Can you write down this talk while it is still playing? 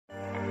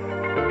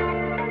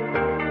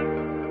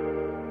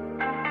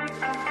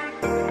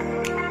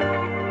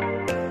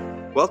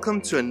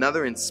Welcome to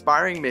another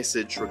inspiring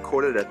message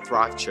recorded at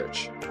Thrive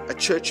Church, a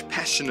church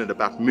passionate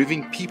about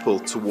moving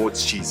people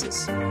towards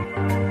Jesus.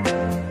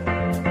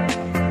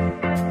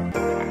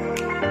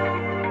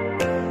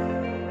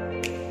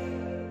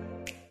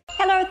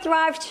 Hello,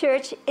 Thrive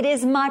Church. It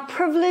is my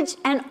privilege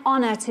and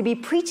honor to be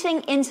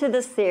preaching into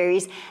this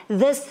series,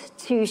 This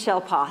Too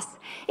Shall Pass.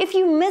 If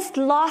you missed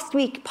last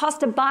week,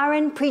 Pastor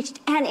Byron preached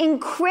an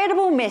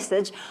incredible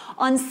message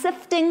on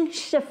sifting,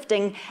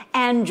 shifting,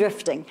 and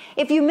drifting.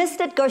 If you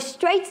missed it, go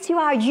straight to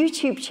our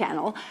YouTube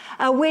channel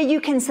where you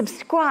can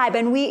subscribe,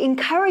 and we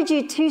encourage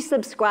you to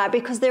subscribe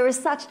because there is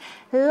such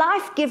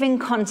life-giving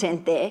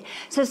content there.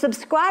 So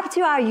subscribe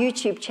to our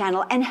YouTube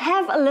channel and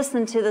have a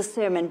listen to the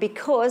sermon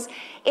because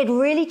it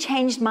really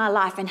changed my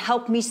life and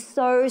helped me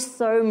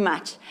so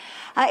much.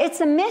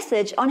 It's a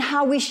message on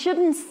how we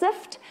shouldn't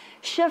sift,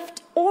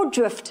 shift, or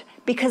drift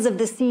because of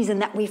the season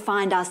that we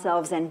find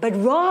ourselves in, but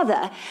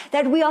rather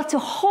that we are to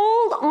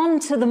hold on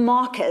to the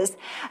markers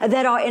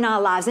that are in our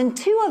lives. And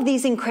two of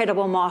these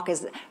incredible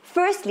markers,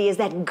 firstly, is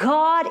that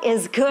God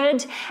is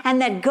good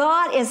and that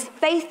God is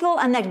faithful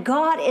and that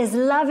God is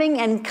loving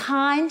and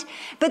kind.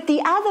 But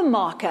the other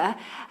marker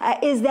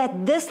is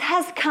that this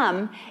has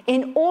come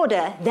in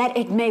order that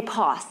it may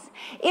pass.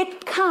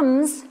 It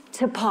comes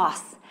to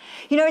pass.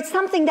 You know, it's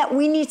something that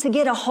we need to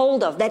get a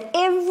hold of, that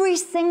every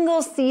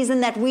single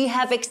season that we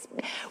have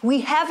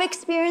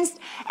experienced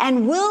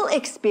and will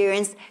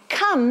experience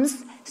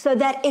comes so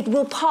that it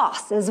will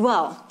pass as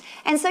well.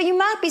 And so you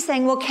might be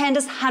saying, well,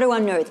 Candace, how do I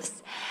know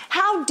this?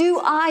 How do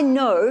I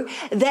know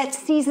that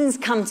seasons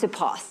come to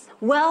pass?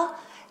 Well,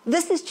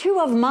 this is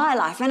true of my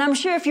life, and I'm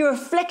sure if you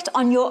reflect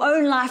on your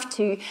own life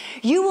too,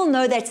 you will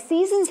know that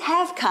seasons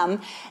have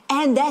come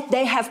and that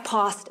they have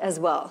passed as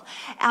well.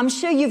 I'm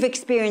sure you've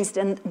experienced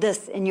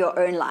this in your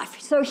own life.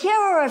 So here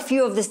are a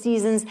few of the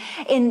seasons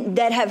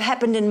that have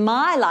happened in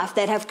my life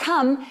that have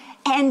come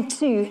and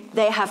two,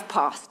 they have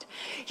passed.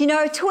 You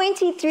know,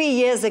 23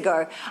 years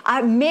ago,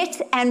 I met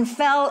and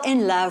fell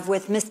in love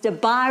with Mr.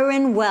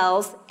 Byron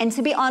Wells, and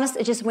to be honest,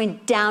 it just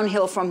went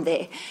downhill from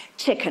there.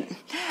 Chicken.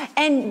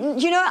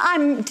 And, you know,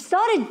 I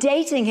started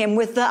dating him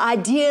with the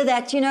idea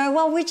that,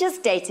 well, we're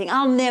just dating.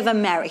 I'll never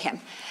marry him.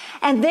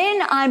 And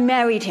then I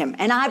married him,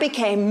 and I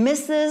became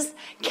Mrs.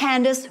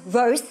 Candace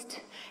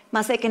Roast.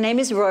 My second name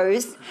is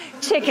Rose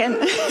Chicken.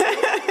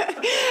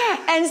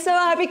 And so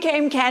I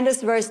became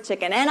Candace Roast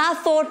Chicken. And I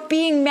thought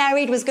being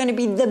married was going to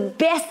be the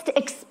best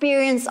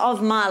experience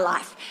of my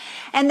life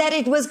and that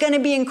it was going to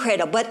be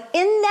incredible. But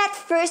in that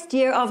first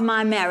year of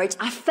my marriage,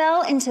 I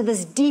fell into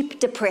this deep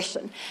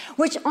depression,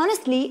 which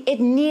honestly, it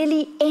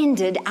nearly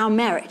ended our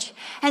marriage.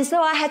 And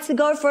so I had to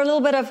go for a little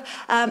bit of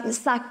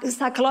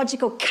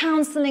psychological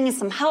counseling and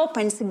some help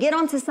and to get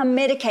onto some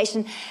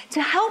medication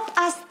to help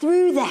us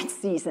through that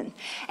season.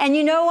 And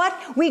you know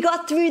what? We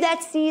got through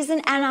that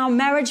season and our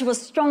marriage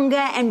was stronger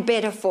and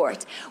better for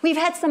it. We've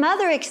had some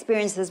other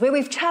experiences where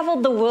we've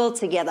traveled the world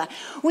together.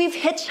 We've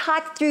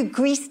hitchhiked through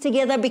Greece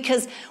together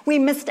because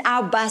we missed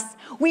our bus.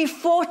 We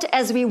fought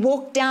as we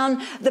walked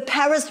down the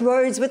Paris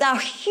roads with our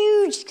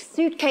huge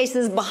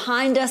suitcases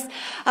behind us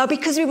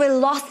because we were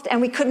lost and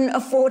we couldn't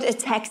afford a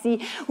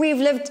taxi.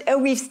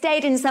 We've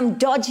stayed in some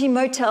dodgy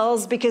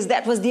motels because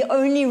that was the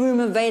only room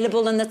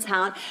available in the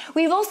town.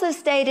 We've also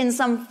stayed in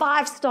some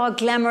 5-star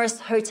glamorous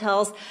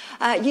hotels,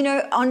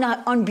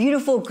 on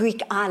beautiful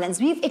Greek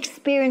islands. We've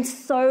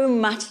experienced so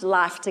much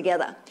life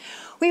together.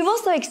 We've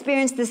also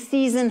experienced the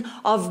season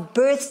of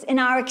births in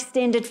our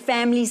extended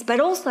families,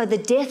 but also the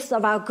deaths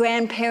of our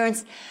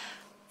grandparents,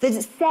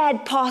 the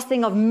sad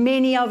passing of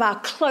many of our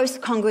close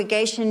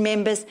congregation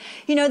members,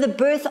 the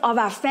birth of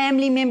our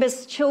family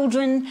members'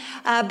 children,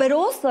 but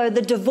also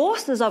the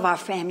divorces of our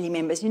family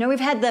members. We've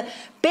had the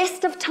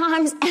best of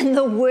times and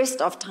the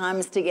worst of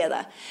times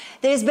together.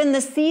 There's been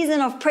the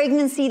season of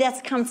pregnancy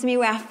that's come to me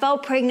where I fell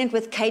pregnant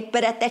with Kate,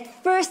 but at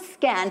that first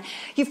scan,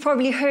 you've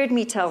probably heard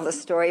me tell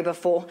this story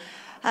before.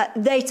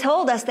 They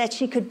told us that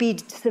she could be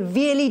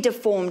severely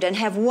deformed and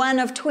have one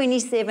of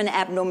 27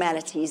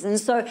 abnormalities. And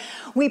so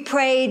we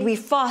prayed, we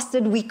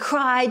fasted, we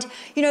cried.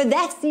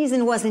 That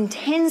season was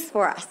intense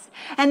for us.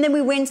 And then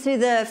we went to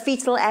the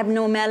fetal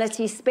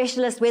abnormality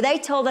specialist where they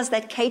told us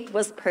that Kate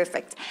was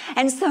perfect.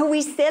 And so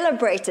we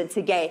celebrated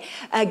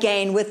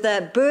again with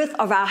the birth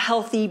of our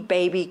healthy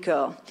baby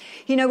girl.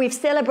 We've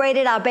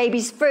celebrated our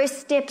baby's first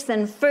steps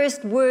and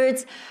first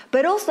words,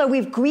 but also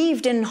we've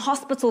grieved in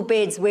hospital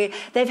beds where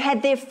they've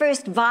had their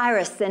first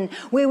virus and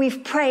where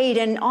we've prayed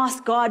and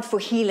asked God for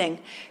healing.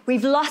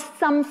 We've lost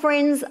some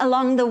friends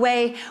along the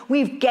way.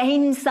 We've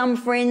gained some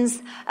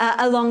friends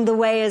along the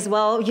way as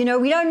well. We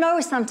don't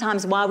know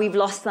sometimes why we've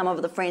lost some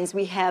of the friends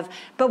we have,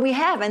 but we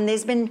have, and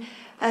there's been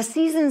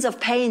seasons of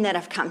pain that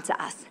have come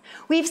to us.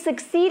 We've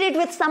succeeded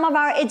with some of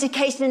our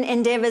education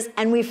endeavors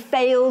and we've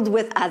failed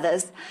with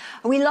others.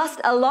 We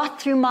lost a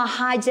lot through my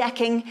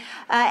hijacking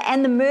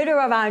and the murder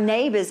of our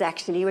neighbors,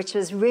 actually, which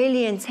was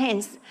really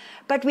intense.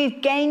 but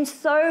we've gained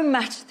so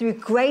much through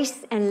grace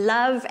and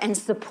love and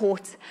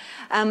support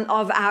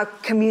of our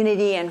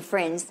community and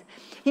friends.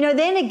 You know,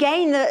 then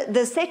again,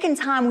 the second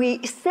time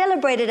we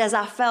celebrated as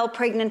I fell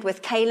pregnant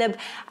with Caleb,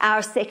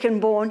 our second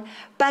born.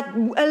 But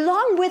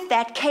along with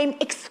that came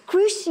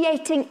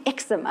excruciating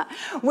eczema,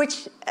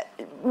 which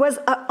was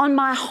on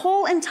my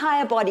whole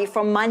entire body,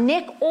 from my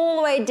neck all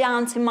the way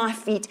down to my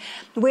feet,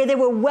 where there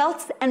were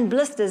welts and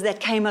blisters that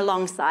came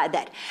alongside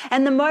that.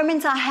 And the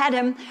moment I had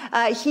him,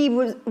 he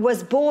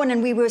was born,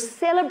 and we were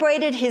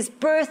celebrated his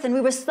birth, and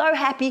we were so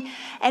happy.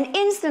 And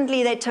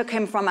instantly they took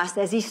him from us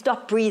as he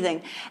stopped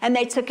breathing, and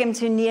they took him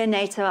to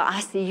neonatal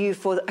ICU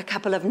for a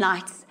couple of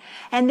nights.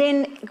 And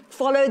then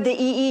followed the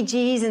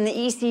EEGs and the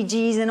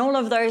ECGs and all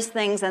of those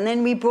things. And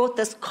then we brought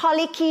this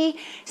colicky,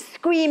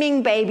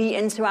 screaming baby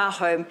into our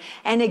home.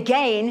 And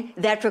again,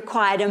 that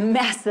required a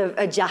massive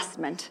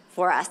adjustment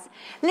for us.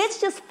 Let's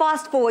just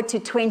fast forward to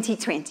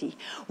 2020,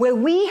 where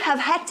we have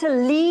had to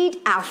lead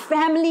our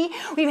family,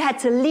 we've had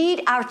to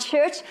lead our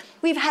church,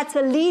 we've had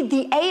to lead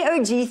the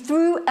AOG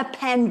through a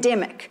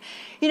pandemic.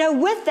 You know,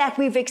 with that,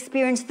 we've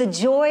experienced the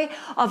joy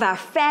of our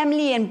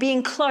family and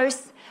being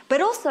close,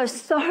 but also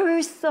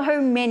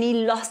so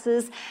many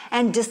losses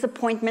and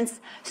disappointments,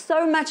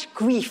 so much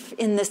grief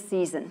in this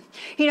season.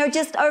 You know,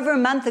 just over a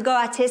month ago,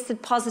 I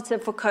tested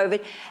positive for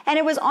COVID, and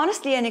it was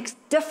honestly a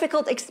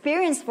difficult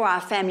experience for our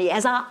family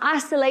as I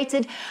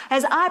isolated,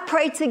 as I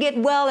prayed to get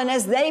well, and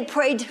as they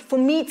prayed for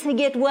me to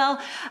get well.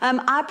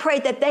 I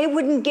prayed that they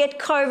wouldn't get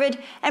COVID,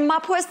 and my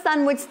poor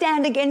son would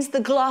stand against the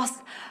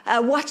glass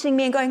watching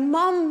me and going,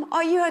 "Mom,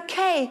 are you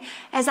okay?"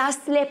 as I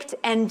slept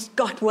and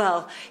got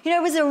well. You know,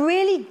 it was a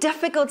really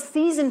difficult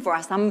season for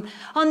us. I'm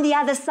on the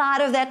other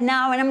side of that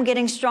now, and I'm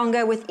getting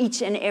stronger with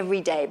each and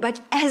every day.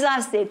 But as I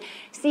said,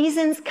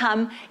 seasons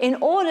come in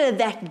order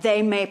that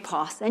they may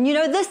pass. And you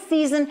know, this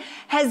season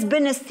has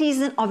been a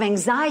season of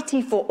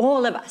anxiety for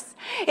all of us.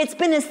 It's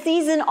been a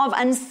season of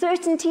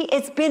uncertainty.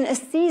 It's been a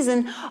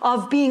season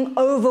of being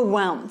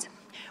overwhelmed.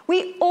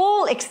 We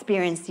all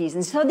experience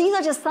seasons. So these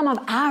are just some of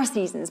our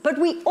seasons, but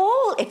we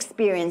all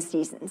experience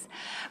seasons.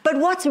 But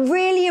what's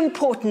really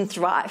important,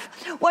 Thrive,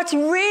 what's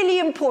really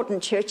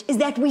important, church, is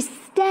that we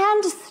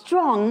stand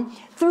strong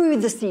through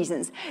the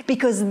seasons,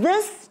 because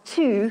this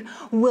too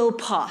will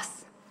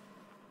pass.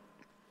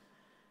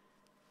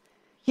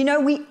 You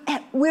know,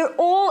 we're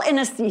all in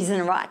a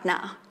season right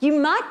now. You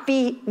might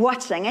be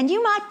watching, and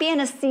you might be in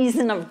a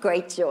season of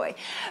great joy.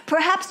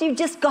 Perhaps you've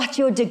just got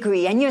your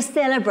degree and you're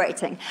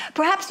celebrating.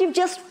 Perhaps you've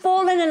just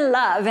fallen in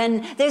love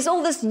and there's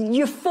all this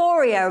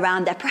euphoria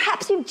around that.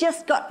 Perhaps you've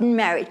just gotten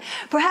married.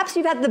 Perhaps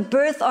you've had the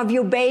birth of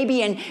your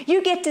baby and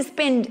you get to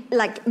spend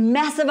like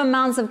massive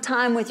amounts of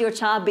time with your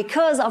child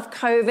because of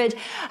COVID.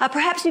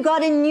 Perhaps you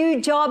got a new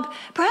job.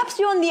 Perhaps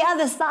you're on the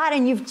other side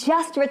and you've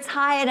just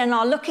retired and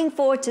are looking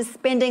forward to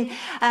spending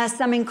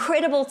some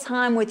incredible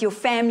time with your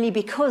family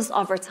because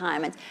of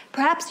retirement.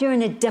 Perhaps you're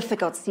in a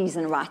difficult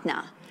season right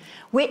now,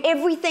 where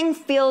everything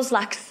feels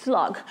like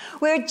slog,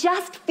 where it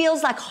just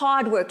feels like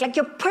hard work, like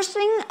you're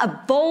pushing a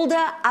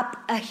boulder up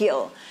a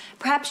hill.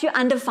 Perhaps you're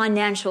under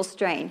financial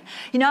strain.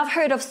 You know, I've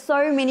heard of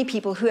so many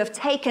people who have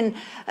taken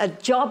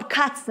job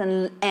cuts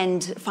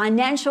and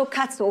financial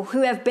cuts, or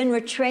who have been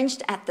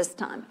retrenched at this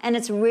time, and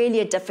it's really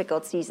a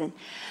difficult season.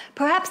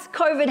 Perhaps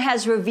COVID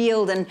has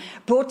revealed and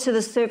brought to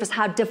the surface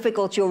how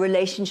difficult your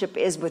relationship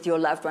is with your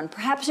loved one.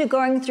 Perhaps you're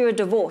going through a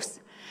divorce.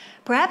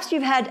 Perhaps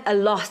you've had a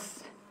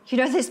loss. You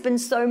know, there's been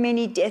so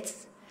many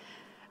deaths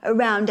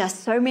around us,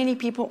 so many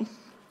people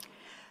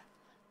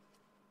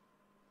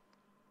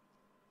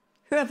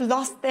who have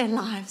lost their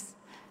lives.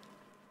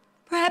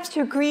 Perhaps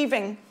you're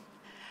grieving.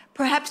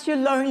 Perhaps you're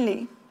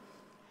lonely.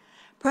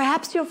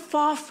 Perhaps you're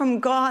far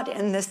from God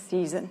in this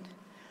season.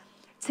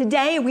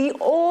 Today, we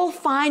all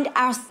find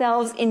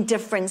ourselves in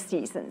different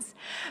seasons.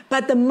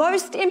 But the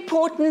most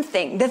important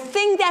thing, the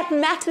thing that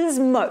matters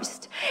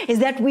most, is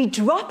that we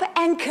drop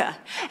anchor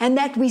and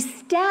that we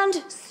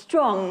stand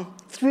strong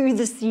through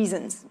the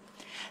seasons.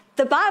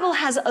 The Bible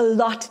has a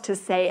lot to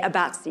say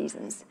about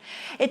seasons.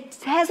 It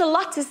has a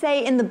lot to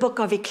say in the book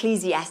of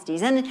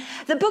Ecclesiastes. And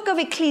the book of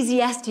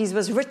Ecclesiastes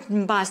was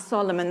written by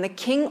Solomon, the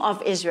king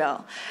of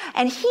Israel.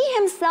 And he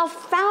himself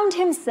found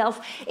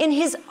himself in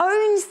his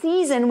own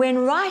season when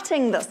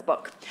writing this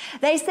book.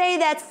 They say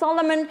that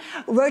Solomon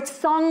wrote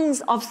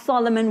Songs of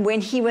Solomon when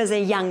he was a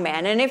young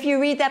man. And if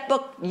you read that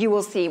book, you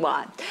will see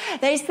why.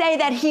 They say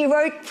that he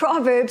wrote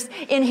Proverbs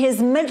in his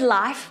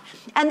midlife,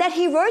 and that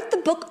he wrote the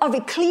book of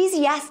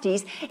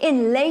Ecclesiastes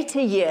in later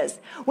years,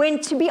 when,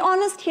 to be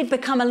honest, he had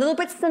become a little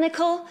bit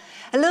cynical,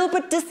 a little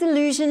bit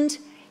disillusioned.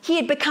 He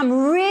had become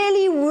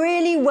really,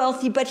 really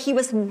wealthy, but he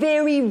was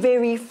very,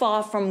 very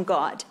far from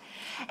God.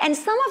 And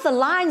some of the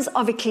lines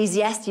of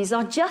Ecclesiastes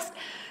are just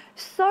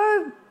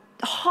so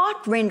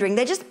heart-rending.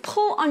 They just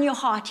pull on your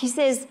heart. He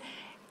says,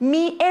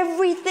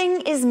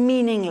 everything is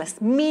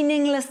meaningless,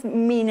 meaningless,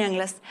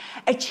 meaningless,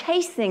 a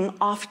chasing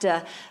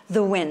after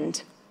the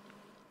wind.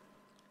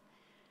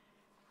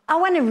 I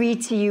want to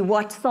read to you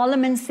what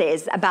Solomon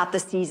says about the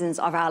seasons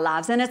of our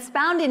lives, and it's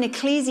found in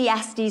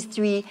Ecclesiastes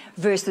 3,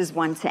 verses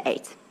 1 to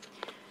 8.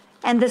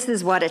 And this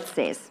is what it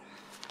says.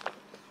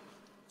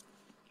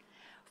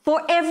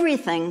 For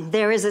everything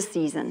there is a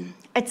season,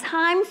 a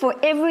time for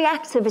every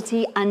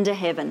activity under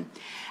heaven,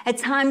 a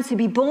time to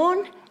be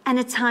born and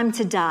a time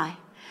to die,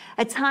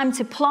 a time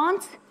to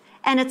plant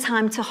and a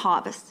time to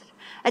harvest,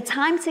 a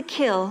time to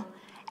kill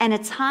and a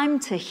time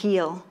to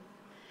heal,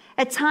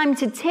 a time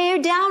to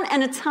tear down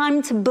and a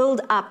time to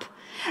build up,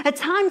 a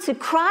time to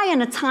cry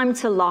and a time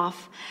to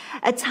laugh,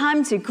 a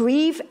time to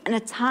grieve and a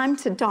time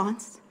to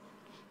dance.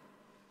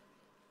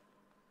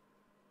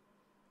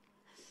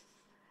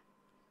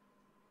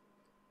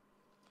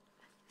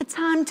 A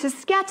time to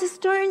scatter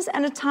stones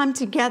and a time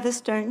to gather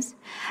stones,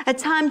 a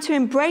time to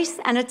embrace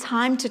and a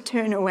time to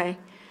turn away,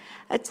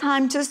 a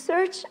time to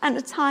search and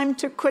a time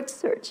to quit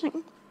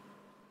searching.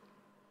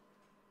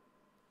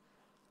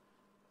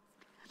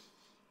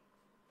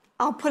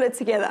 I'll put it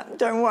together,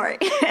 don't worry.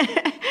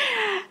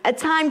 A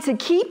time to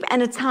keep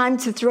and a time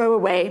to throw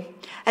away,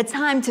 a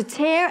time to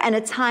tear and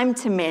a time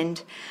to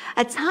mend,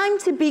 a time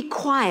to be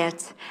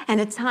quiet and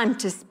a time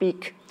to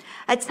speak,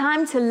 a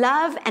time to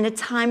love and a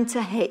time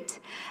to hate,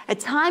 a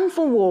time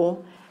for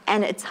war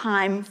and a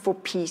time for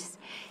peace.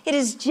 It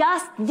is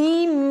just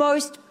the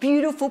most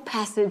beautiful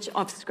passage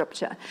of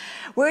Scripture,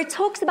 where it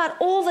talks about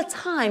all the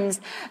times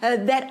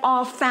that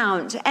are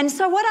found. And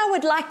so what I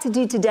would like to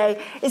do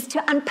today is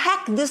to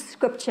unpack this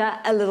Scripture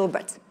a little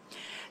bit.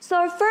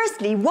 So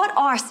firstly, what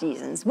are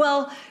seasons?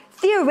 Well,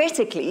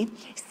 theoretically,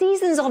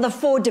 seasons are the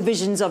 4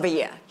 divisions of a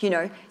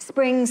year,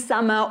 spring,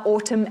 summer,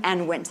 autumn,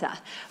 and winter.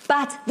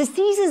 But the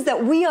seasons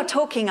that we are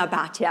talking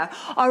about here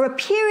are a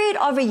period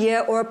of a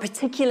year or a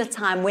particular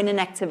time when an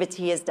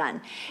activity is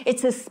done.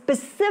 It's a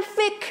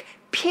specific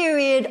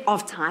period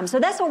of time. So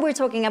that's what we're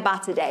talking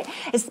about today,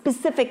 a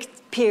specific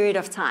period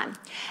of time.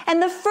 And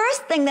the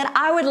first thing that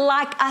I would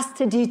like us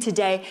to do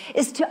today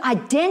is to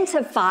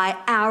identify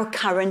our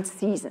current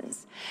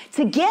seasons.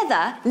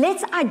 Together,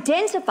 let's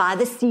identify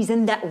the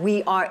season that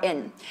we are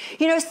in.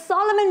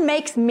 Solomon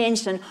makes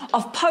mention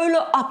of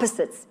polar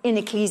opposites in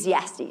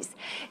Ecclesiastes,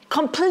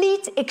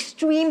 complete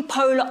extreme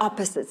polar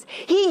opposites.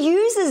 He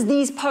uses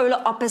these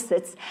polar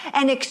opposites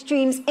and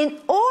extremes in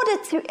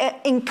order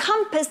to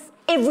encompass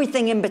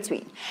everything in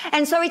between.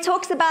 And so he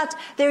talks about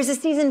there's a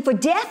season for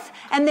death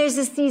and there's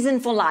a season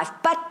for life.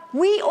 But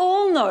we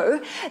all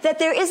know that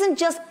there isn't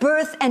just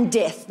birth and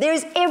death.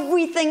 There's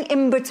everything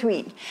in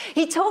between.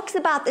 He talks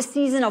about the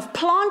season of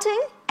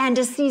planting and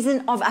a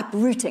season of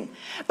uprooting.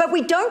 But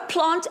we don't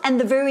plant and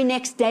the very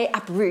next day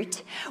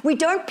uproot. We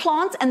don't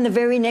plant and the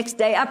very next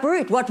day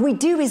uproot. What we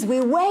do is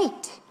we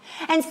wait.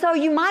 And so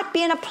you might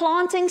be in a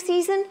planting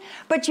season,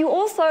 but you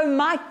also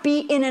might be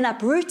in an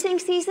uprooting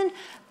season,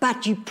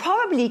 but you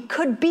probably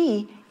could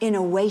be in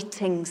a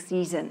waiting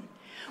season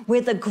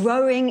where the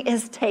growing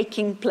is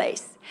taking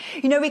place.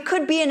 We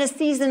could be in a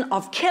season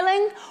of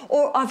killing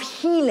or of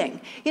healing.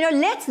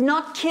 Let's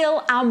not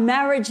kill our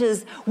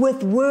marriages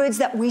with words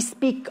that we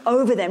speak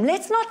over them.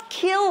 Let's not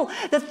kill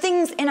the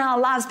things in our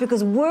lives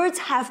because words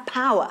have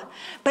power,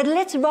 but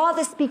let's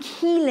rather speak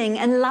healing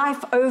and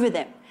life over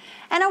them.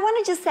 And I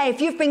want to just say, if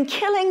you've been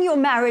killing your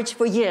marriage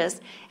for years,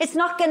 it's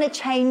not going to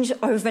change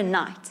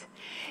overnight.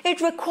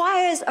 It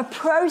requires a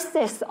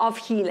process of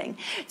healing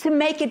to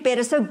make it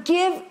better. So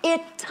give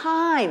it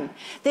time.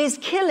 There's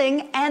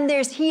killing and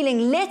there's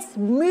healing. Let's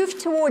move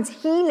towards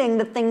healing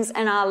the things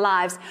in our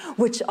lives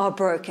which are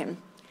broken.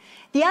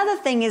 The other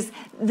thing is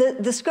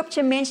the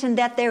scripture mentioned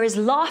that there is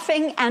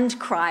laughing and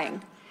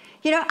crying.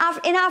 In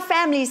our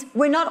families,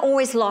 we're not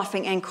always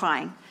laughing and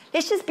crying.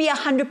 Let's just be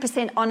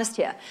 100% honest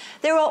here.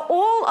 There are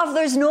all of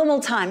those normal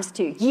times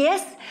too.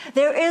 Yes,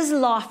 there is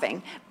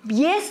laughing.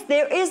 Yes,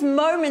 there is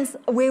moments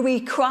where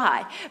we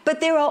cry. But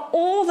there are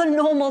all the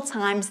normal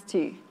times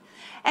too.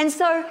 And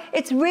so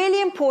it's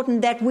really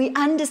important that we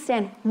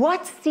understand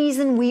what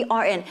season we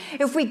are in.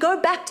 If we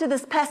go back to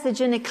this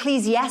passage in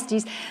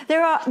Ecclesiastes,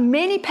 there are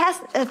many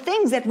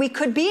things that we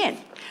could be in.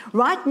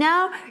 Right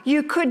now,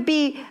 there could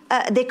be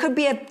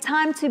a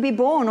time to be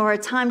born or a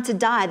time to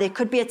die. There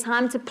could be a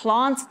time to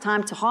plant, a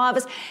time to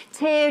harvest,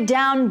 tear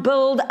down,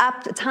 build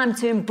up, a time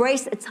to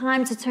embrace, a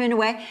time to turn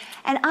away.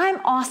 And I'm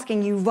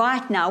asking you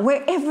right now,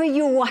 wherever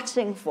you're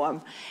watching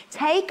from,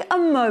 take a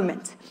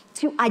moment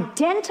to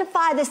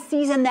identify the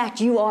season that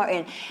you are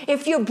in.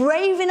 If you're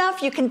brave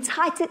enough, you can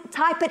type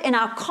it in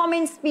our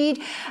comments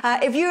feed.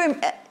 If you're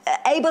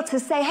able to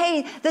say,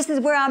 hey, this is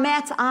where I'm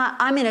at.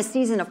 I'm in a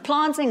season of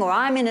planting, or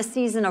I'm in a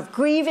season of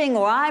grieving,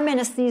 or I'm in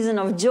a season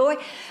of joy,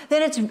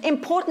 then it's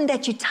important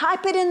that you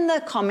type it in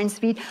the comments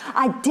feed,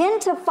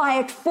 identify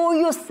it for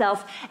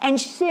yourself,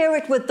 and share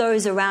it with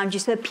those around you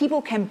so that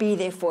people can be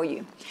there for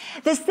you.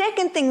 The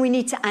second thing we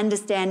need to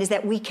understand is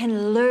that we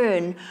can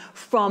learn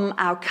from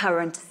our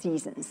current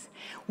seasons.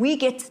 We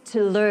get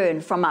to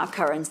learn from our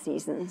current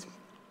seasons.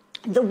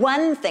 The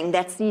one thing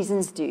that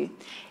seasons do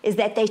is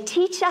that they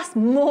teach us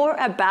more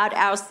about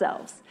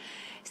ourselves.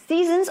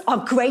 Seasons are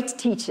great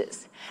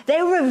teachers.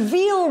 They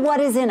reveal what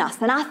is in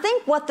us. And I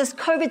think what this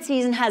COVID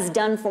season has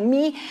done for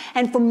me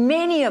and for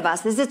many of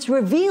us is it's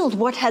revealed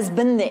what has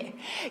been there.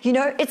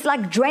 It's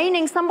like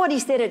draining, somebody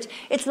said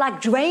it's like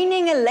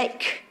draining a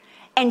lake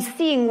and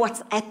seeing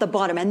what's at the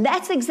bottom. And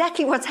that's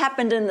exactly what's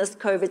happened in this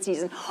COVID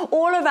season.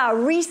 All of our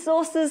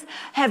resources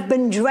have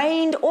been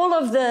drained. All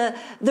of the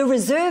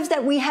reserves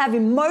that we have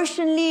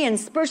emotionally and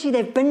spiritually,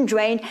 they've been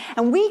drained.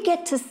 And we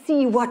get to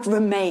see what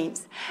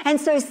remains.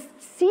 And so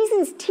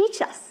seasons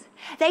teach us.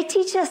 They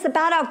teach us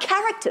about our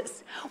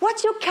characters.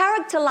 What's your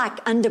character like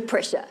under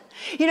pressure?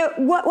 You know,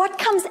 what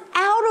comes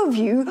out of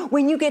you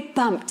when you get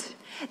bumped?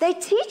 They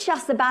teach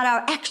us about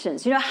our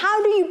actions. You know,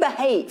 how do you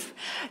behave?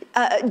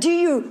 Do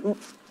you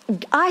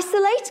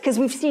isolate? Because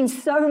we've seen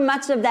so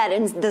much of that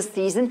in this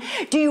season.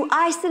 Do you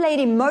isolate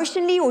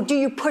emotionally, or do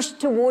you push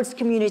towards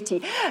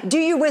community? Do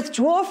you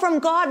withdraw from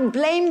God and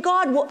blame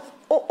God?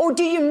 Or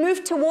do you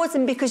move towards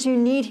Him because you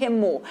need Him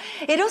more?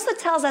 It also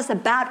tells us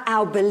about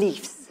our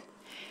beliefs.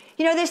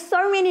 You know, there's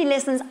so many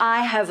lessons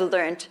I have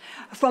learned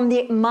from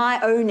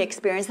my own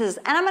experiences,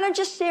 and I'm going to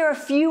just share a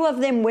few of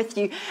them with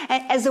you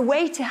as a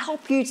way to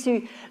help you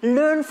to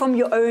learn from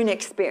your own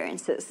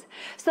experiences.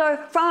 So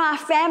from our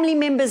family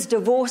members'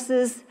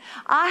 divorces,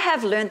 I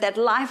have learned that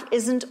life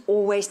isn't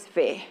always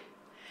fair.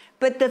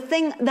 But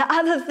the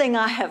other thing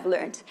I have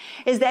learned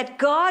is that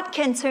God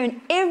can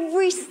turn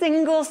every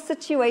single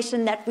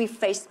situation that we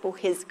face for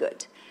His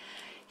good.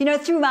 You know,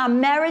 through our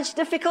marriage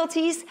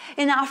difficulties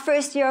in our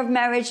first year of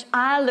marriage,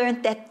 I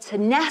learned that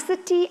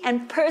tenacity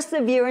and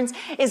perseverance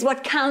is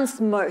what counts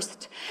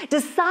most.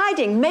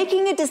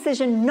 Making a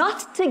decision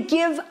not to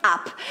give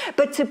up,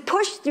 but to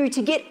push through,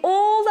 to get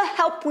all the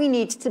help we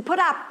need, to put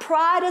our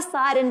pride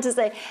aside and to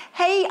say,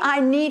 hey, I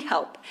need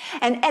help.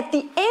 And at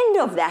the end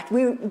of that,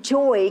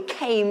 joy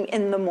came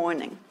in the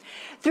morning.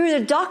 Through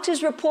the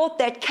doctor's report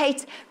that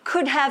Kate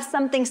could have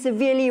something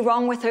severely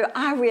wrong with her,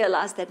 I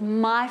realized that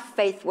my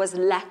faith was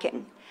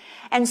lacking.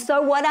 And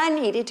so what I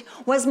needed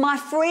was my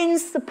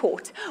friends'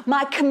 support,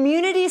 my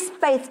community's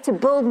faith to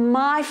build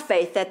my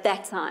faith at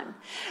that time.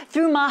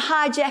 Through my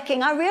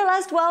hijacking, I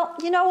realized, well,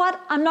 you know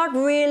what? I'm not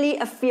really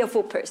a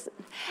fearful person,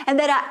 and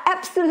that I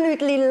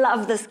absolutely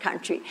love this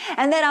country,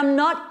 and that I'm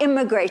not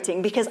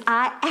immigrating because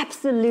I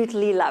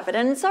absolutely love it.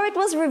 And so it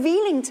was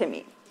revealing to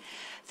me.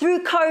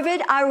 Through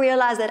COVID, I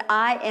realized that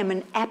I am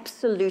an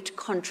absolute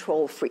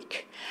control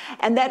freak,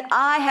 and that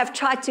I have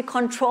tried to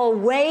control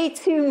way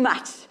too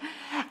much.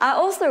 I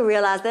also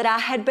realized that I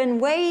had been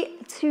way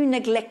too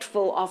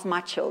neglectful of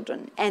my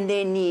children and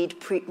their needs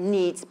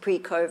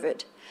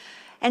pre-COVID.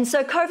 And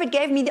so COVID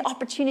gave me the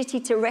opportunity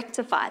to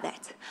rectify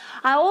that.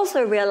 I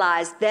also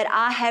realized that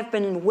I have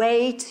been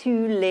way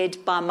too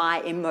led by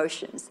my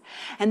emotions,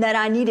 and that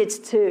I needed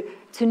to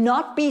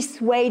not be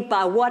swayed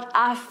by what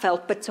I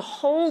felt, but to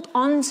hold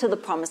on to the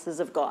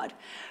promises of God.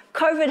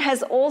 COVID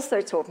has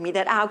also taught me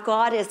that our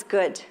God is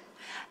good,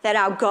 that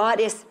our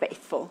God is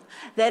faithful,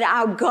 that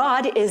our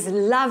God is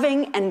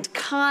loving and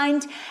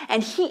kind,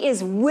 and He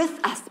is with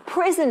us,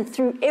 present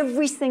through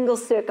every single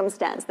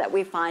circumstance that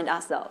we find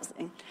ourselves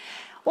in.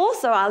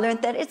 Also, I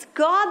learned that it's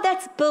God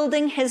that's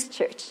building His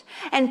church,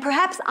 and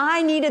perhaps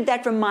I needed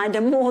that reminder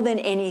more than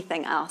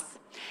anything else.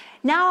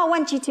 Now I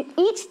want you to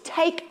each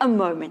take a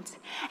moment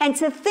and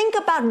to think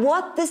about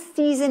what this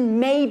season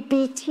may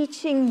be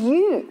teaching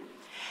you.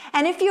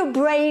 And if you're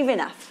brave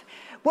enough,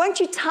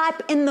 won't you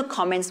type in the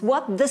comments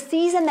what the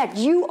season that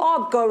you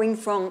are going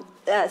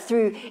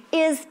through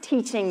is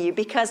teaching you?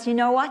 Because you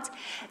know what?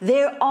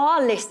 There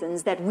are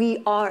lessons that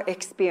we are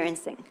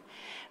experiencing.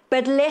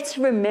 But let's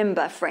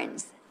remember,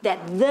 friends, that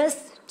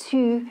this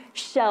too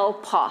shall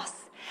pass.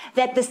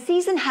 That the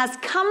season has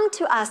come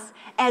to us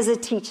as a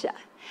teacher.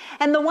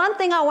 And the one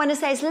thing I want to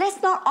say is,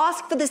 let's not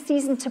ask for the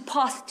season to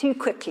pass too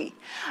quickly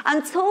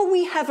until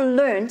we have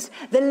learned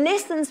the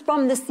lessons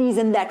from the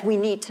season that we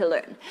need to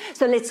learn.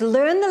 So let's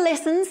learn the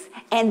lessons,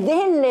 and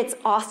then let's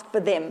ask for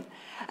them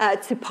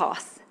to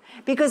pass.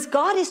 Because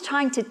God is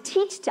trying to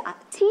teach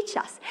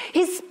us.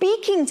 He's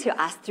speaking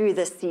to us through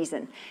this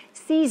season.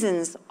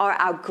 Seasons are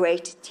our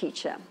great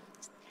teacher.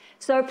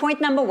 So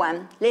point number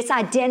 1, let's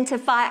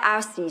identify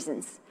our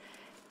seasons.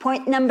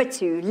 Point number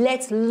 2,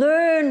 let's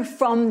learn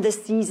from the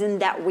season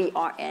that we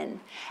are in.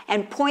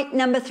 And point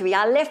number 3,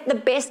 I left the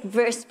best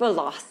verse for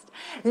last.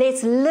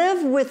 Let's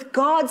live with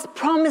God's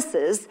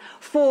promises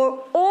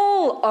for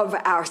all of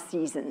our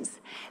seasons.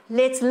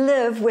 Let's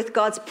live with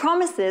God's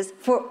promises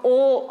for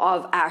all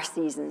of our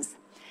seasons.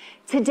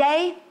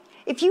 Today,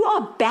 if you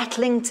are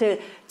battling to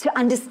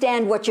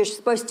understand what you're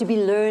supposed to be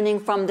learning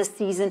from the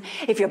season,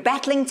 if you're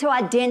battling to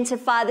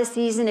identify the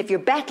season, if you're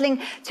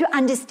battling to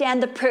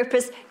understand the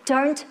purpose,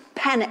 don't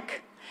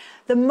panic.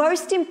 The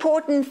most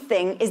important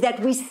thing is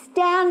that we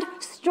stand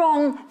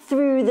strong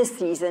through the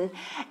season,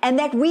 and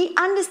that we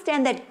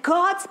understand that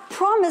God's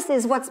promise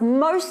is what's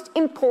most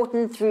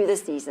important through the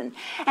season.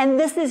 And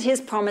this is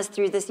His promise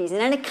through the season.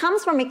 And it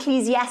comes from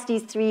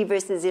Ecclesiastes 3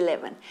 verses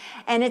 11.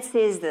 And it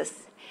says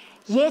this: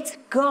 "Yet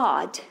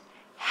God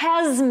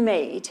has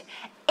made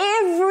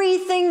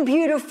everything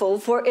beautiful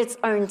for its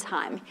own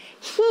time.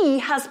 He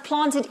has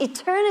planted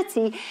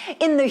eternity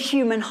in the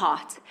human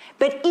heart.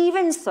 But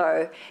even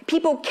so,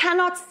 people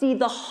cannot see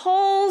the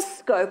whole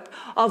scope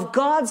of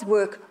God's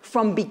work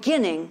from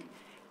beginning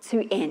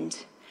to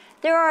end."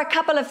 There are a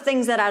couple of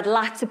things that I'd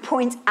like to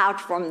point out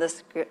from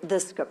this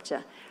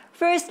scripture.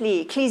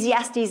 Firstly,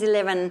 Ecclesiastes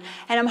 11,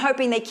 and I'm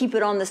hoping they keep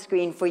it on the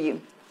screen for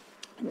you.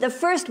 The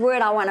first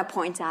word I want to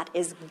point out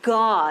is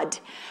God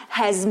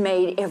has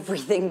made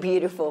everything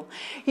beautiful.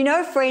 You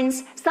know,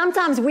 friends,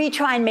 sometimes we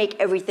try and make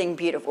everything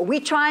beautiful. We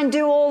try and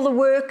do all the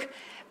work.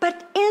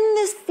 But in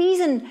this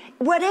season,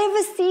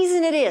 whatever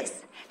season it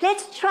is,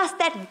 let's trust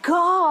that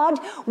God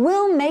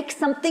will make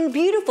something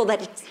beautiful,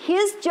 that it's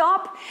His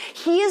job.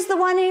 He is the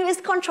one who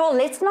is control.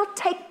 Let's not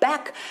take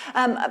back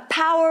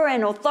power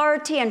and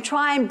authority and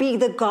try and be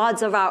the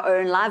gods of our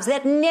own lives.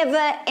 That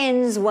never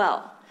ends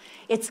well.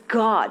 It's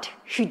God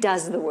who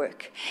does the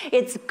work.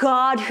 It's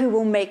God who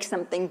will make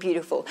something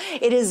beautiful.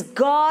 It is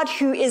God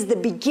who is the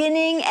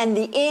beginning and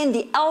the end,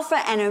 the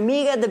Alpha and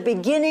Omega, the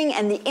beginning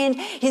and the end.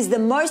 He's the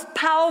most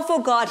powerful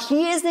God.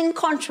 He is in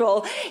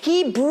control.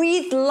 He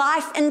breathed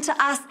life into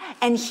us,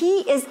 and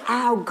He is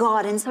our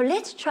God. And so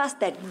let's trust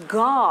that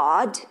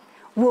God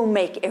will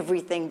make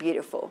everything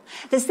beautiful.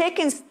 The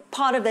second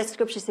part of that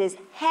scripture says,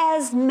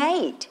 has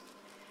made.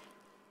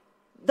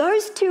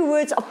 Those two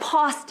words are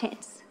past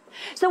tense.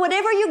 So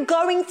whatever you're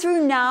going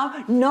through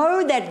now,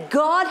 know that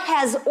God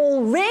has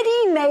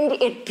already made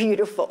it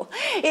beautiful.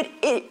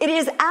 It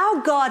is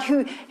our God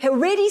who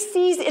already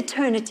sees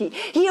eternity.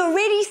 He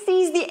already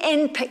sees the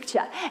end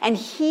picture. And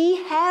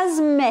He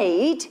has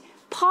made,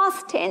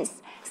 past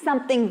tense,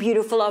 something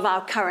beautiful of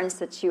our current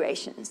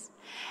situations.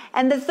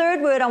 And the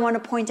third word I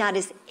want to point out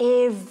is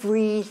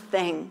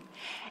everything.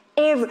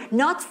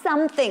 Not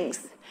some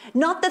things,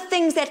 not the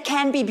things that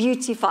can be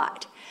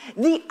beautified.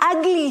 The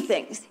ugly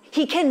things.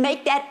 He can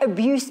make that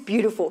abuse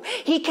beautiful.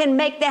 He can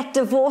make that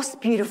divorce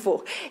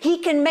beautiful. He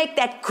can make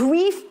that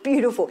grief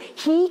beautiful.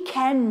 He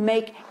can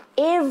make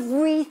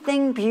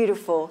everything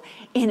beautiful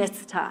in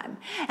its time.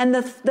 And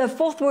the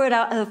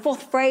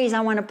fourth phrase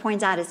I want to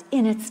point out is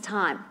in its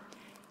time.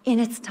 In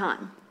its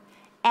time.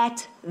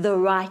 At the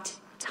right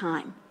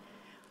time.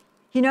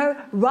 You know,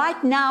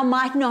 right now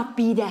might not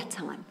be that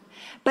time.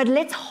 But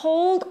let's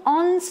hold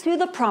on to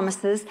the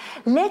promises.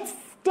 Let's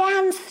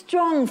stand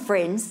strong,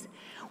 friends.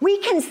 We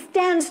can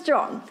stand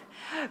strong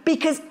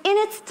because in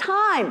its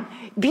time,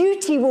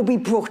 beauty will be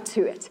brought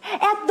to it.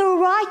 At the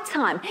right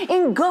time,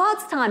 in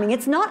God's timing.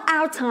 It's not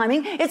our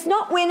timing. It's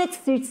not when it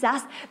suits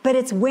us, but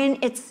it's when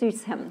it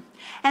suits Him.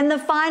 And the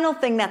final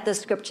thing that the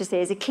scripture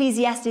says,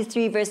 Ecclesiastes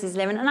 3 verses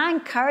 11, and I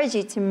encourage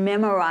you to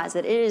memorize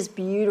it. It is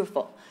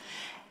beautiful.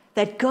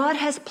 That God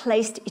has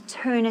placed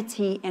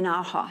eternity in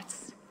our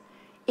hearts.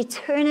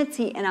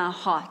 Eternity in our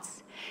hearts.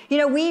 You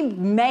know, we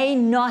may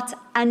not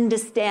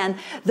understand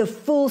the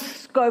full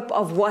scope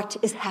of what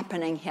is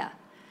happening here,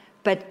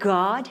 but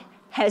God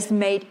has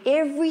made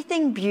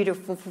everything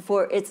beautiful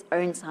for its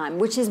own time,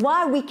 which is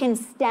why we can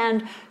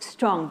stand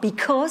strong,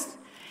 because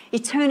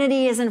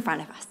eternity is in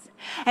front of us.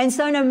 And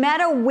so no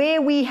matter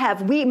where we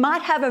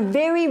might have a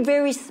very,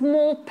 very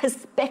small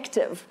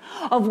perspective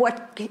of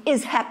what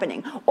is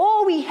happening.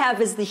 All we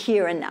have is the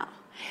here and now.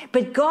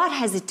 But God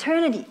has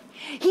eternity.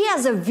 He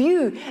has a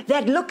view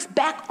that looks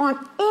back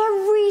on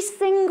every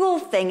single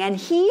thing, and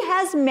He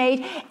has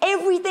made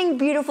everything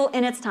beautiful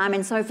in its time.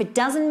 And so if it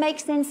doesn't make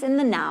sense in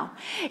the now,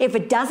 if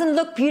it doesn't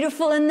look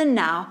beautiful in the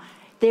now,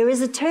 there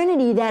is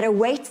eternity that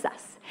awaits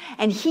us.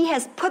 And He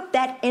has put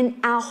that in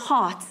our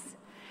hearts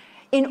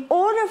in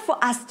order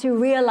for us to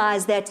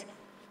realize that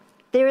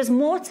there is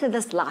more to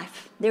this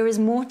life. There is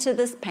more to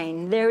this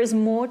pain. There is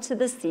more to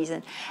this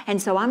season.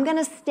 And so I'm going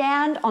to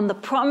stand on the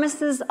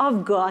promises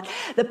of God,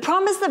 the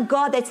promise of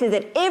God that says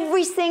that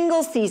every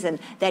single season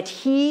that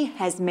He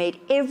has made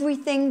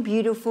everything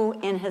beautiful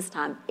in His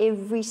time,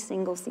 every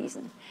single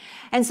season.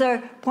 And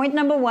so point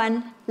number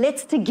one,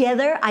 let's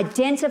together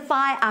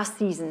identify our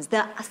seasons,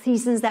 the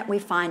seasons that we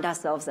find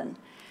ourselves in.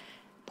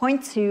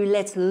 Point two,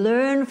 let's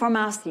learn from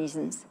our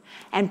seasons.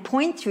 And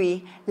point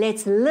three,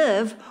 let's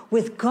live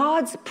with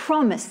God's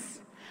promise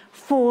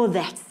for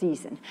that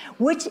season,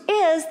 which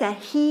is that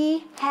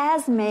He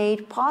has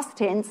made, past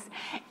tense,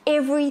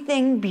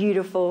 everything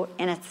beautiful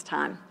in its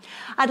time.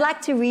 I'd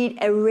like to read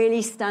a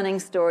really stunning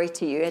story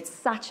to you. It's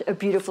such a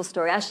beautiful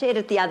story. I shared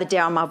it the other day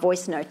on my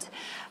voice note,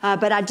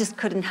 but I just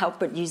couldn't help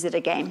but use it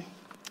again.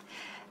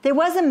 There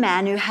was a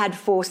man who had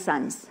 4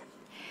 sons.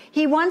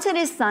 He wanted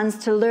his sons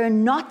to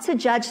learn not to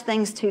judge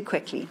things too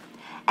quickly.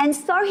 And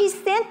so he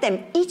sent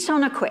them each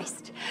on a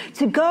quest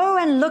to go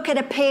and look at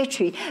a pear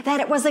tree that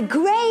it was a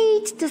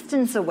great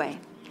distance away.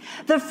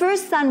 The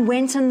first son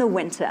went in the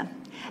winter,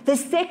 the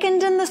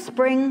second in the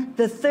spring,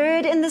 the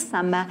third in the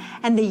summer,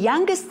 and the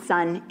youngest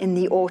son in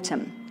the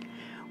autumn.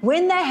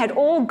 When they had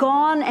all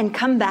gone and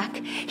come back,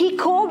 he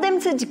called them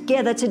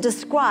together to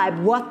describe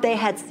what they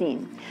had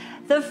seen.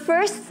 The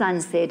first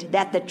son said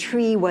that the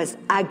tree was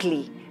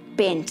ugly,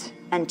 bent,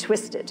 and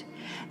twisted.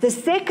 The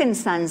second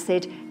son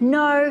said,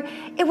 no,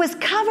 it was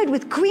covered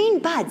with green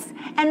buds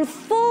and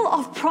full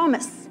of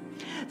promise.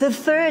 The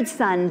third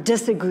son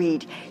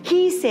disagreed.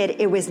 He said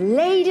it was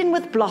laden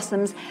with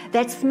blossoms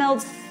that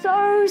smelled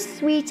so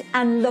sweet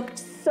and looked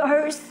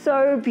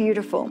so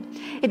beautiful.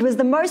 It was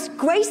the most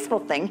graceful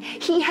thing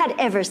he had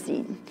ever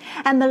seen.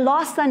 And the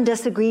last son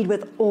disagreed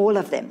with all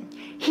of them.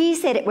 He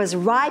said it was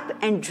ripe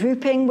and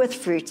drooping with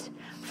fruit,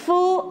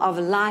 full of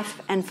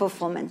life and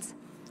fulfillment.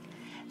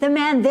 The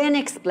man then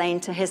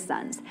explained to his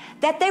sons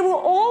that they were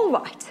all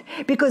right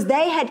because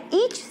they had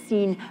each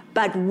seen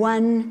but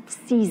one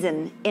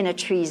season in a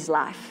tree's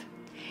life.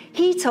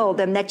 He told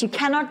them that you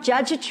cannot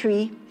judge a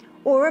tree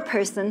or a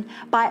person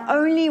by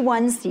only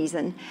one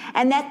season,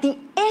 and that the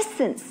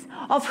essence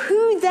of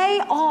who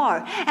they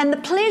are and the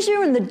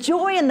pleasure and the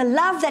joy and the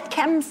love that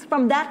comes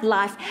from that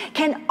life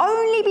can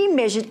only be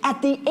measured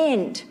at the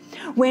end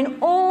when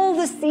all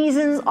the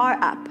seasons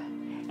are up.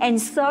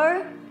 And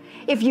so,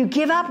 if you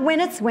give up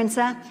when it's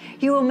winter,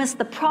 you will miss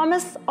the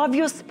promise of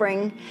your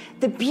spring,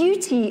 the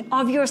beauty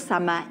of your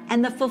summer,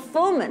 and the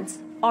fulfillment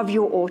of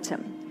your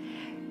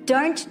autumn.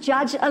 Don't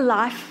judge a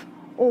life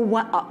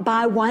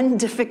by one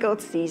difficult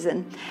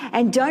season,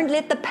 and don't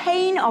let the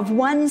pain of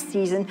one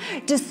season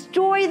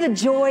destroy the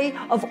joy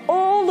of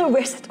all the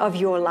rest of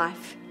your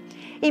life.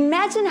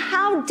 Imagine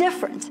how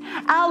different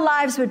our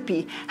lives would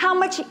be, how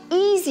much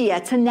easier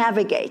to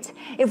navigate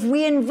if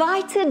we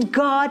invited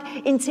God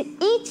into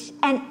each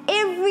and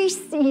every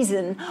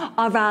season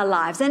of our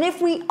lives, and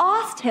if we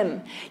asked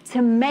Him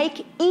to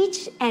make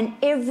each and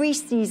every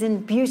season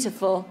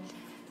beautiful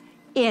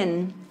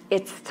in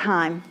its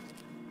time.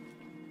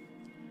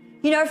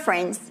 You know,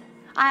 friends,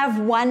 I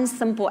have one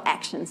simple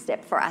action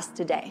step for us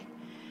today.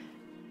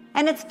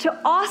 And it's to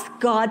ask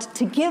God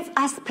to give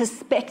us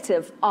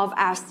perspective of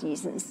our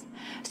seasons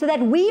so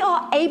that we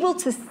are able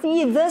to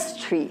see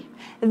this tree,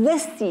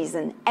 this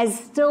season, as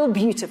still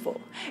beautiful.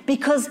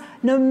 Because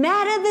no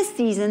matter the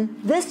season,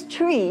 this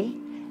tree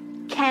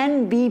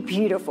can be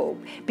beautiful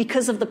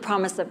because of the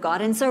promise of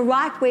God. And so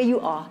right where you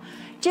are,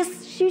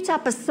 just shoot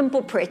up a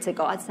simple prayer to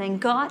God saying,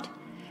 God,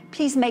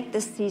 please make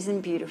this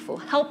season beautiful.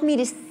 Help me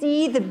to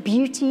see the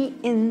beauty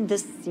in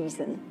this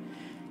season.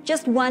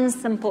 Just one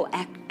simple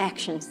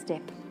action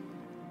step.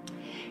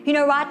 You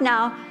know, right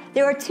now,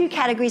 there are two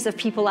categories of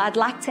people I'd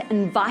like to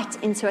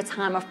invite into a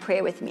time of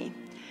prayer with me.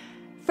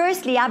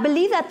 Firstly, I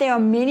believe that there are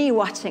many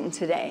watching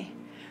today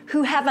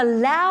who have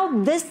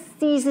allowed this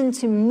season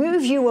to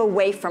move you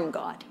away from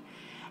God.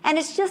 And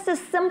it's just a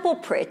simple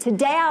prayer.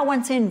 Today, I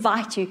want to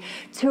invite you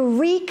to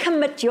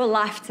recommit your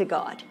life to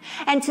God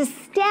and to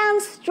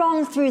stand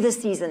strong through the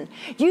season.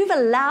 You've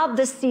allowed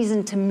this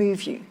season to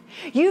move you.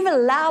 You've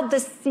allowed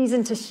this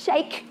season to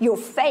shake your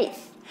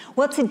faith.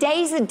 Well,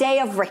 today's a day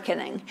of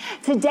reckoning.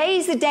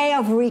 Today's a day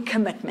of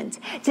recommitment.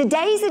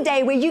 Today's a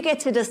day where you get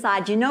to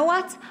decide, you know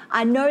what?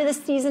 I know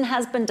this season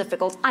has been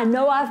difficult. I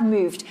know I've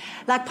moved.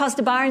 Like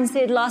Pastor Byron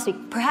said last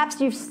week, perhaps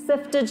you've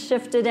sifted,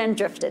 shifted, and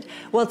drifted.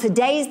 Well,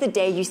 today's the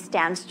day you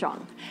stand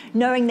strong,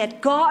 knowing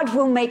that God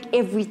will make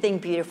everything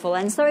beautiful.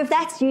 And so if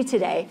that's you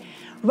today,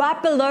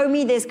 right below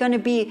me, there's going to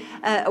be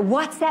a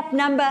WhatsApp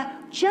number.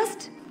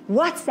 Just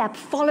WhatsApp,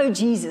 follow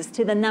Jesus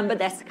to the number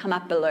that's come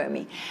up below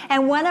me.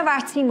 And one of our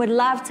team would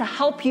love to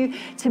help you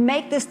to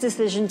make this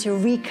decision to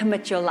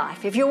recommit your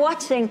life. If you're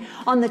watching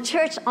on the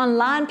church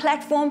online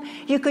platform,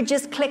 you could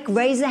just click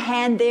raise a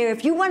hand there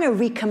if you want to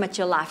recommit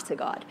your life to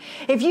God.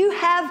 If you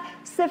have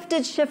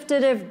sifted,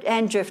 shifted,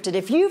 and drifted,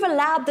 if you've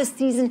allowed this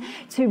season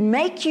to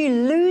make you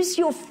lose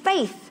your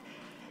faith,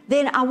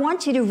 then I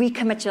want you to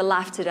recommit your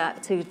life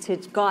to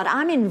God.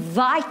 I'm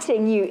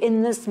inviting you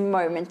in this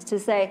moment to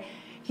say,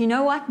 you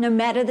know what? No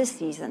matter the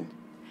season,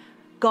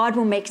 God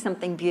will make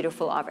something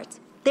beautiful of it.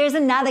 There's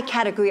another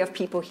category of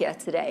people here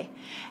today,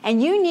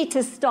 and you need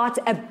to start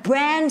a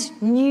brand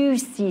new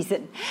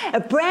season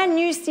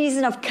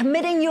of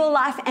committing your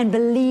life and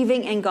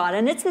believing in God.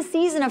 And it's a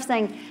season of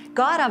saying,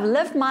 God, I've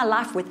lived my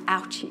life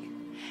without you.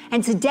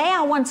 And today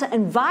I want to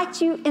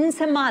invite you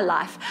into my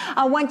life.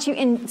 I want you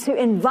to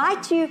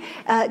invite you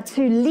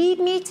to lead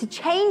me, to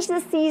change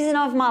the season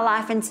of my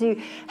life and to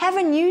have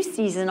a new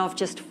season of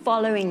just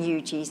following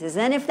you, Jesus.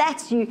 And if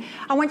that's you,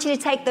 I want you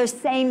to take those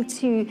same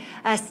two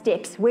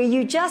steps where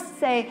you just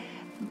say,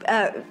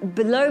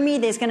 below me,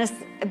 there's going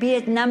to be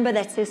a number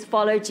that says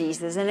follow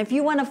Jesus. And if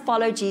you want to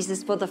follow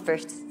Jesus for the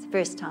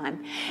first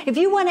time, if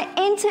you want to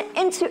enter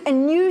into a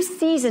new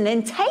season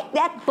and take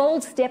that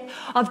bold step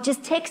of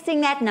just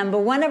texting that number,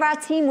 one of our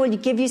team will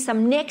give you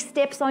some next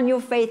steps on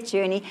your faith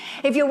journey.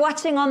 If you're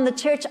watching on the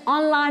church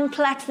online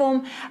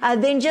platform,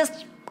 then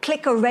just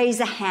click or raise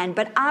a hand.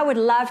 But I would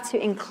love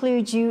to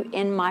include you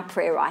in my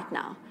prayer right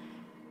now.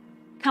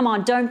 Come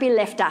on, don't be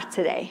left out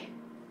today.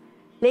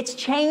 Let's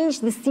change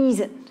the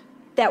season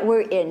that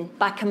we're in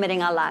by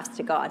committing our lives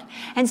to God.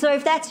 And so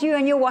if that's you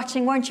and you're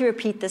watching, won't you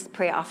repeat this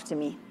prayer after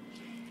me?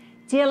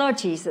 Dear Lord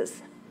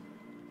Jesus,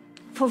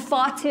 for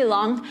far too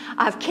long,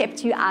 I've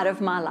kept you out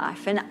of my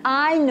life. And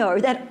I know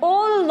that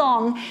all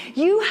along,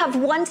 you have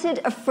wanted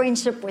a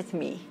friendship with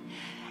me.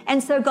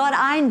 And so, God,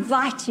 I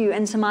invite you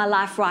into my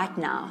life right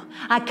now.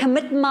 I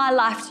commit my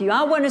life to you.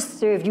 I want to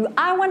serve you.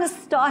 I want to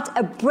start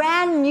a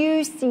brand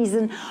new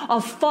season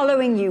of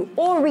following you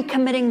or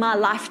recommitting my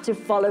life to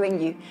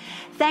following you.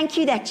 Thank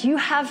you that you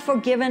have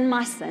forgiven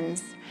my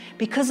sins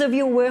because of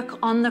your work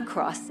on the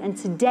cross. And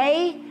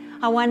today,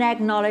 I want to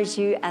acknowledge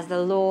you as the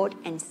Lord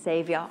and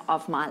Savior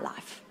of my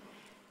life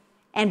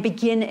and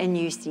begin a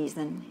new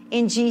season.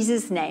 In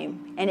Jesus'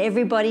 name. And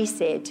everybody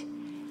said,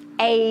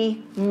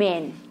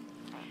 Amen.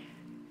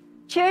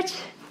 Church,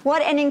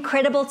 what an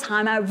incredible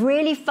time. I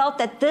really felt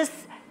that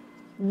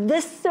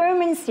this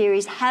sermon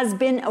series has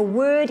been a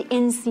word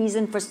in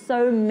season for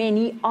so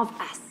many of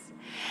us.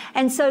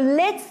 And so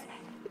let's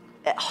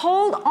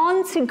hold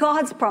on to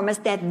God's promise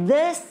that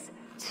this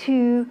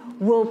too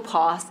will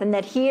pass and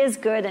that He is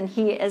good and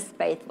He is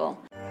faithful.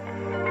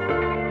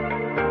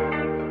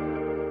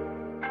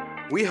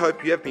 We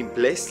hope you have been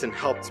blessed and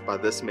helped by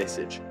this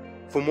message.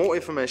 For more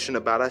information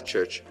about our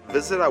church,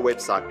 visit our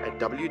website at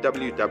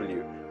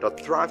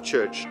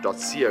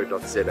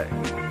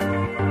www.thrivechurch.co.za.